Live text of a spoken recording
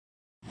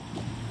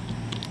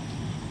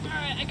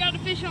I got a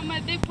fish on my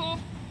big pole.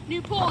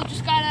 New pole,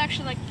 just got it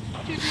actually like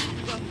 2 weeks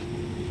ago.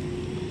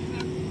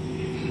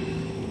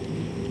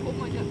 Oh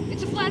my god,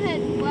 it's a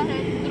flathead,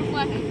 little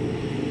flathead.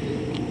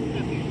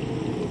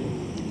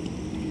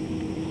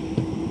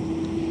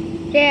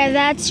 Yeah,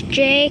 that's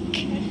Jake.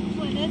 There's the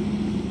flathead.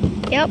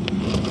 Yep. It's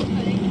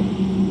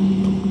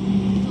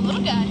a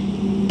little guy.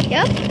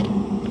 Yep.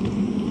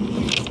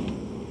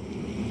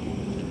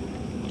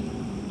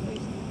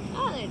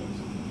 Oh, there it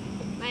is.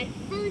 My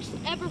first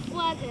ever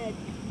flathead.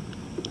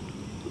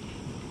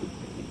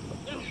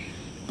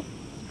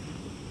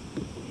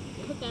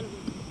 Hook out of it.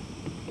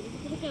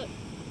 Hook out.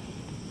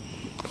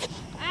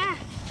 Ah!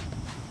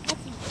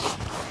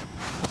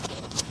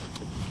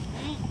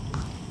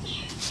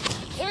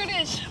 There it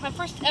is. My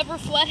first ever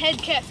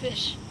flathead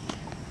catfish.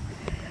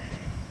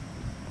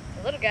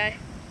 A little guy.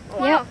 Oh,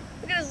 wow. Yep.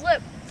 Look at his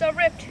lip. It's all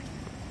ripped. I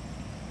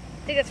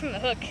think that's from the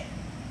hook.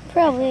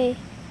 Probably.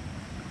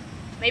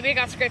 Maybe it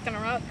got scraped on a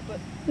rock, but...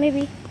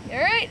 Maybe.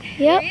 Alright, Yep.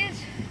 there he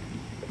is.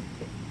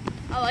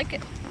 I like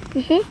it.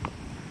 Mhm.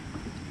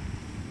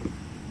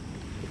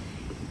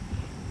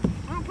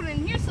 I'm gonna put it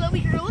in here so that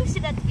we can release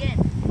it at the end.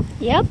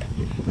 Yep.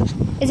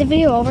 Is the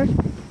video over?